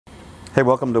Hey,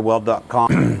 welcome to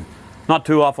Weld.com. Not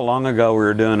too awful long ago, we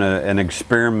were doing an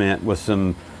experiment with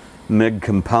some MIG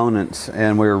components,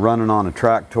 and we were running on a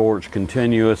track torch,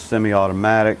 continuous,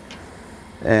 semi-automatic,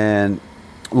 and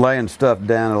laying stuff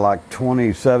down at like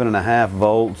 27.5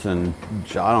 volts, and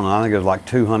I don't know, I think it was like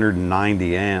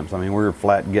 290 amps. I mean, we were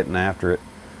flat getting after it.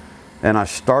 And I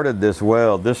started this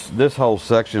weld. This whole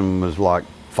section was like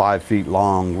 5 feet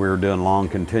long. We were doing long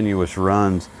continuous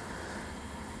runs.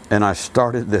 And I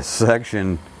started this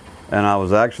section, and I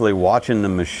was actually watching the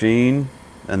machine,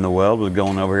 and the weld was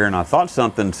going over here, and I thought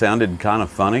something sounded kind of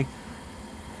funny.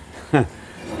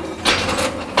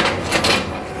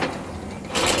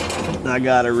 I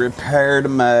got a repair to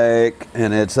make,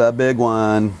 and it's a big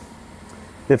one.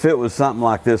 If it was something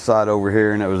like this side over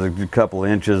here and it was a couple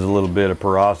inches, a little bit of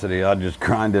porosity, I'd just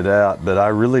grind it out. But I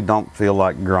really don't feel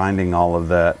like grinding all of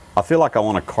that. I feel like I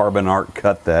want to carbon arc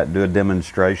cut that, do a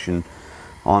demonstration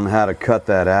on how to cut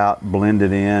that out, blend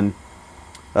it in,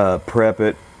 prep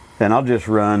it, and I'll just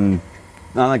run,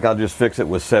 I think I'll just fix it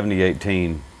with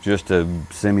 7018 just to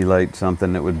simulate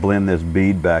something that would blend this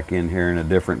bead back in here in a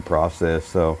different process.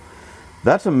 So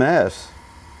that's a mess.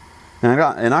 And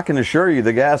I can assure you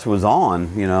the gas was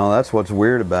on, you know, that's what's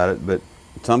weird about it, but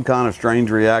some kind of strange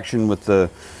reaction with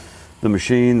the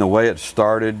machine, the way it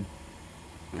started,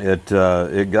 it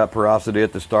got porosity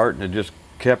at the start, and it just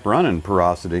kept running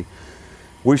porosity.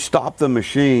 We stopped the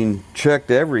machine,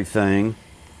 checked everything,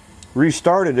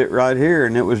 restarted it right here,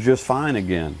 and it was just fine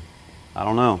again. I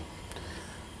don't know.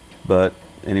 But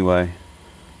anyway,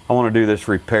 I want to do this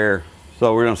repair.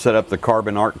 So we're going to set up the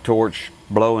carbon arc torch,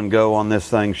 blow and go on this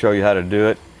thing, show you how to do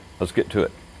it. Let's get to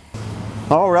it.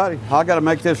 Alrighty, I got to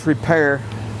make this repair.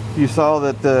 You saw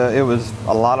that it was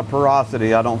a lot of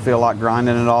porosity. I don't feel like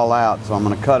grinding it all out, so I'm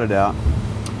going to cut it out.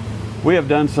 We have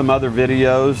done some other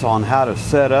videos on how to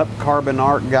set up carbon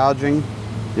arc gouging.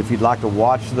 If you'd like to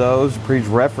watch those, please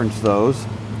reference those.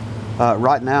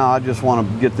 Right now, I just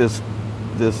want to get this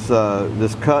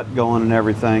cut going and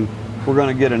everything. We're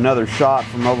going to get another shot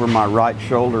from over my right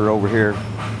shoulder over here.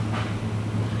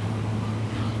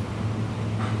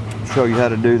 Show you how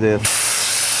to do this.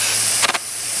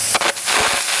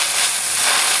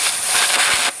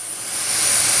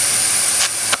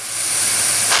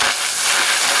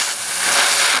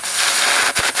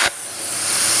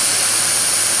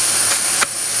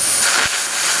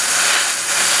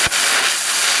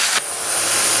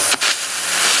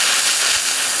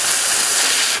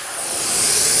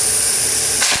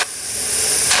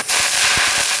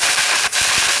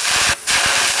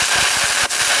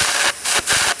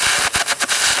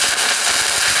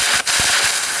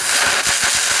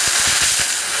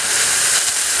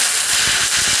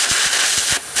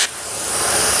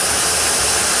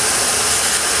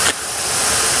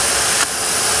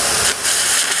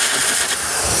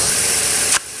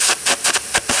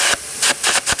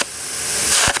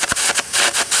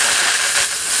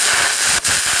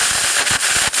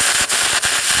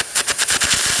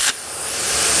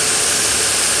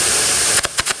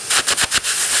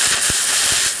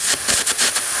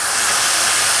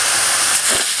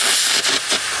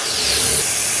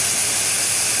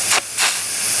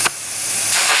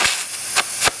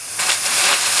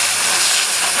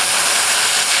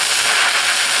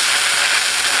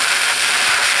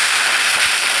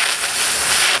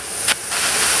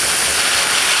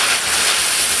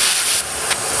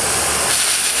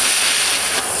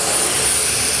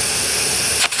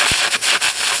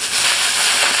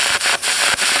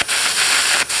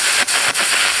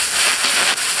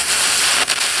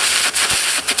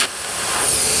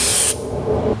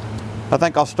 I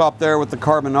think I'll stop there with the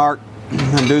carbon arc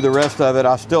and do the rest of it.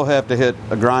 I still have to hit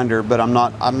a grinder, but I'm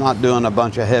not doing a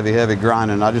bunch of heavy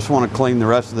grinding. I just want to clean the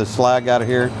rest of this slag out of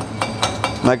here,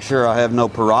 make sure I have no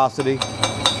porosity.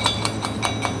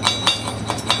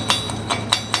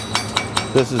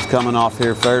 This is coming off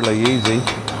here fairly easy.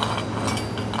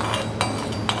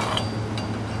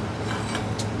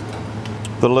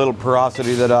 The little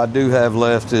porosity that I do have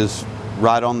left is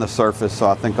right on the surface, so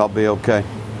I think I'll be okay.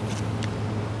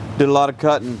 Did a lot of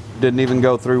cutting, didn't even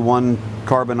go through one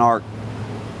carbon arc.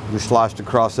 We sliced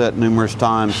across that numerous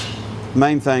times.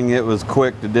 Main thing, it was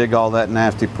quick to dig all that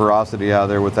nasty porosity out of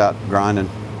there without grinding.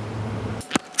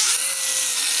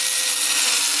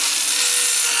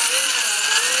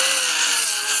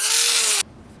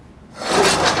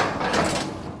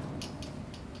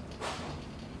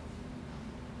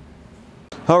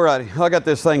 Alrighty, I got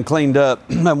this thing cleaned up,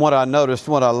 and what I noticed,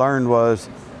 what I learned was,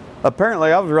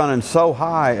 apparently I was running so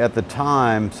high at the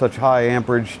time, such high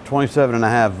amperage,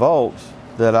 27.5 volts,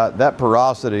 that that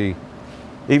porosity,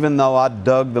 even though I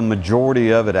dug the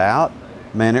majority of it out,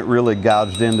 man, it really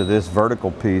gouged into this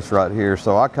vertical piece right here.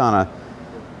 So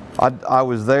I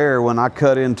was there when I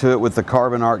cut into it with the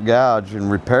carbon arc gouge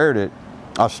and repaired it.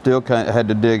 I still had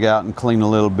to dig out and clean a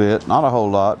little bit, not a whole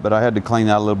lot, but I had to clean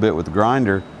out a little bit with the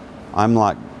grinder. I'm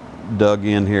like dug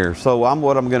in here. So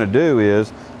what I'm gonna do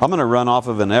is, I'm gonna run off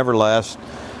of an Everlast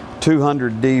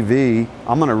 200 DV.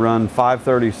 I'm gonna run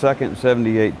 5/32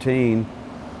 70/18.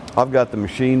 I've got the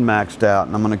machine maxed out,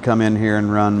 and I'm gonna come in here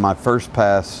and run my first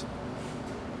pass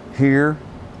here,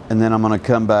 and then I'm gonna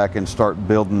come back and start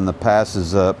building the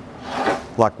passes up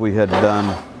like we had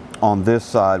done on this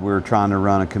side. We were trying to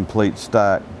run a complete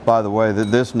stack. By the way,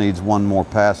 this needs one more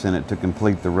pass in it to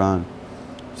complete the run.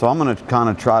 So I'm gonna kind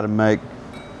of try to make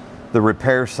the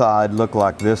repair side look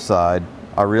like this side.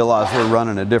 I realize we're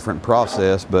running a different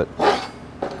process, but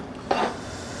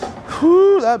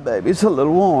whew, that baby's a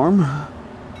little warm.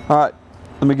 All right,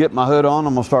 let me get my hood on.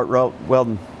 I'm gonna start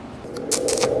welding.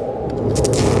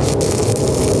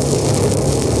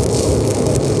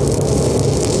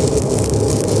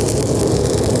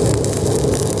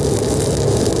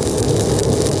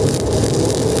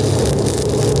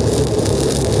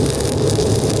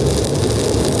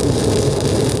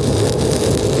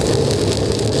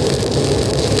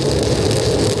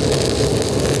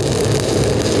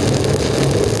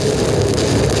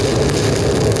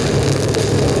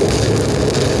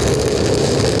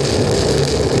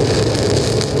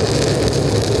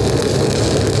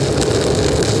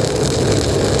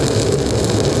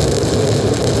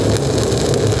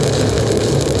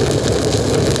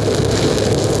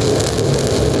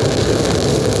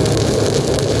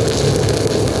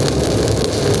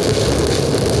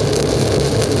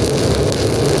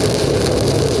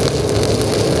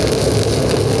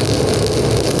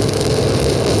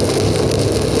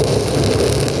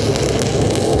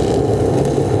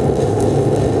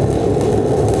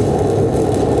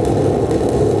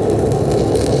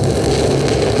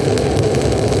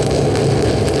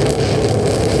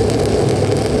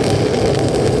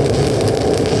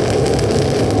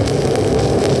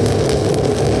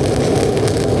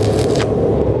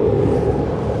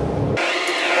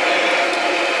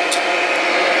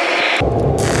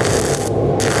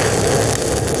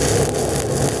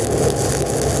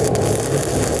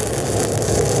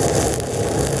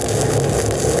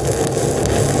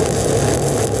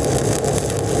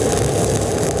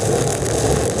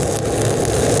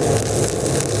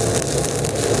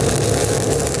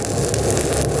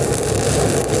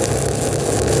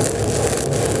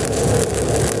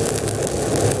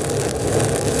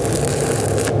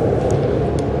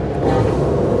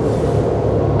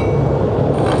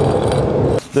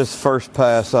 This first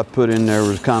pass I put in there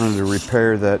was kind of to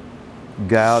repair that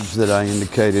gouge that I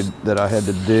indicated that I had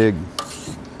to dig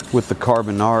with the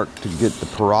carbon arc to get the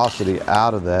porosity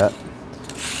out of that.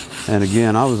 And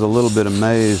again, I was a little bit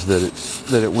amazed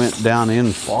that it went down in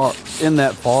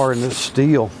that far in this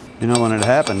steel. You know, when it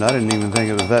happened, I didn't even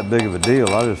think it was that big of a deal.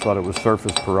 I just thought it was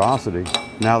surface porosity.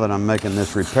 Now that I'm making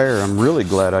this repair, I'm really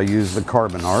glad I used the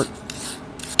carbon arc.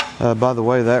 By the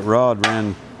way, that rod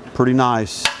ran pretty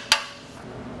nice.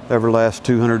 Everlast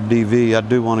 200 DV. I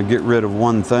do want to get rid of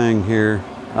one thing here.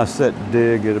 I set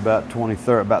dig at about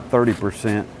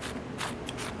 30%.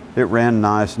 It ran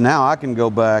nice. Now I can go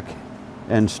back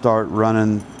and start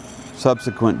running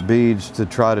subsequent beads to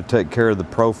try to take care of the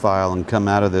profile and come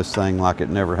out of this thing like it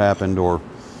never happened, or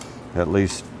at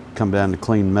least come down to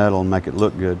clean metal and make it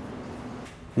look good.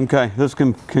 Okay, this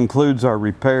concludes our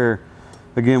repair.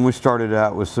 Again, we started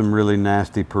out with some really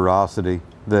nasty porosity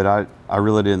that I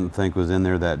really didn't think was in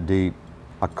there that deep.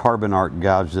 I carbon arc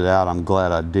gouged it out. I'm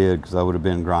glad I did, because I would have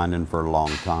been grinding for a long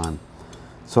time.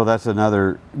 So that's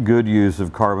another good use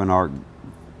of carbon arc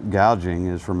gouging,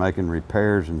 is for making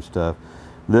repairs and stuff.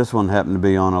 This one happened to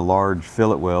be on a large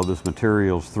fillet weld. This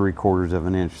material's 3/4 of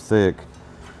an inch thick.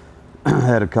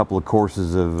 Had a couple of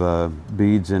courses of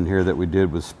beads in here that we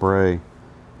did with spray.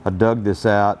 I dug this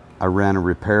out. I ran a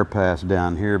repair pass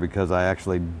down here because I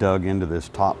actually dug into this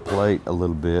top plate a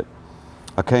little bit.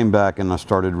 I came back and I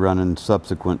started running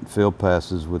subsequent fill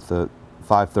passes with the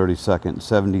 5/32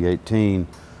 70/18,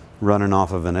 running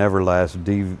off of an Everlast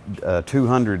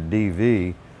 200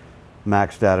 DV,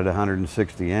 maxed out at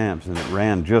 160 amps, and it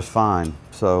ran just fine.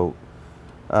 So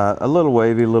a little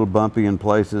wavy, a little bumpy in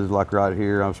places, like right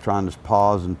here. I was trying to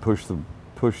pause and push the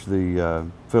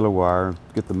filler wire,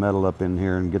 get the metal up in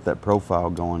here and get that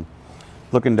profile going.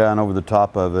 Looking down over the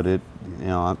top of it, you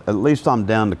know, at least I'm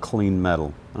down to clean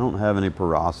metal. I don't have any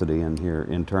porosity in here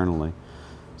internally.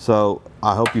 So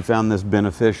I hope you found this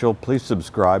beneficial. Please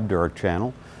subscribe to our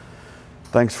channel.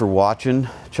 Thanks for watching.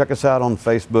 Check us out on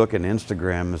Facebook and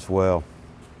Instagram as well.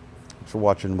 Thanks for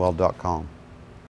watching Weld.com.